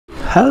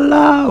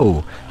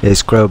Hello!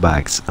 It's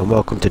Growbags and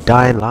welcome to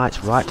Dying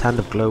Light's right hand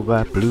of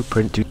GloVA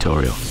blueprint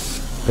tutorial.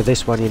 For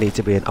this one you need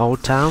to be in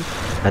Old Town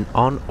and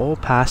on or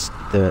past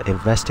the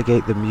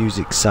Investigate the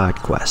Music side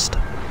quest.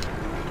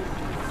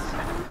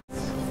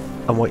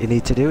 And what you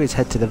need to do is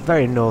head to the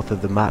very north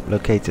of the map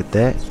located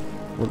there.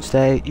 Once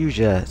there, use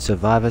your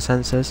survivor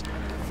sensors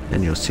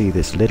and you'll see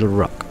this little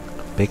rock.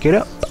 Pick it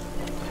up!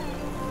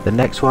 The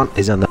next one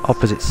is on the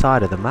opposite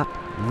side of the map,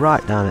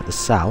 right down at the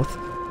south.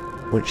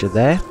 Once you're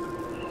there,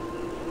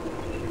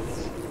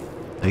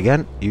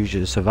 again, use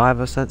your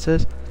survivor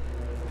sensors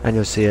and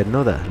you'll see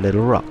another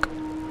little rock.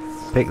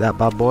 Pick that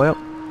bad boy up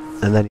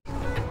and then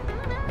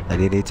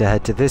you need to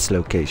head to this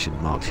location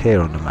marked here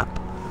on the map.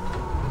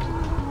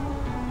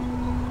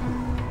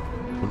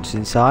 Once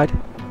inside,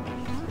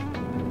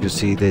 you'll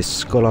see this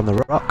skull on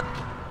the rock.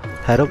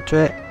 Head up to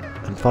it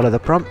and follow the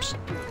prompts.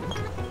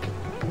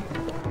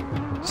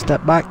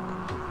 Step back.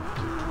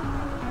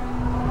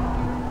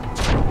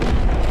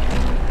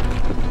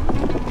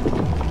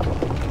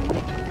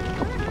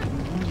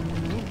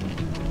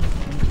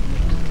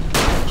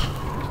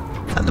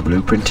 And the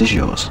blueprint is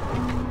yours.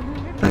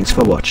 Thanks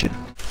for watching.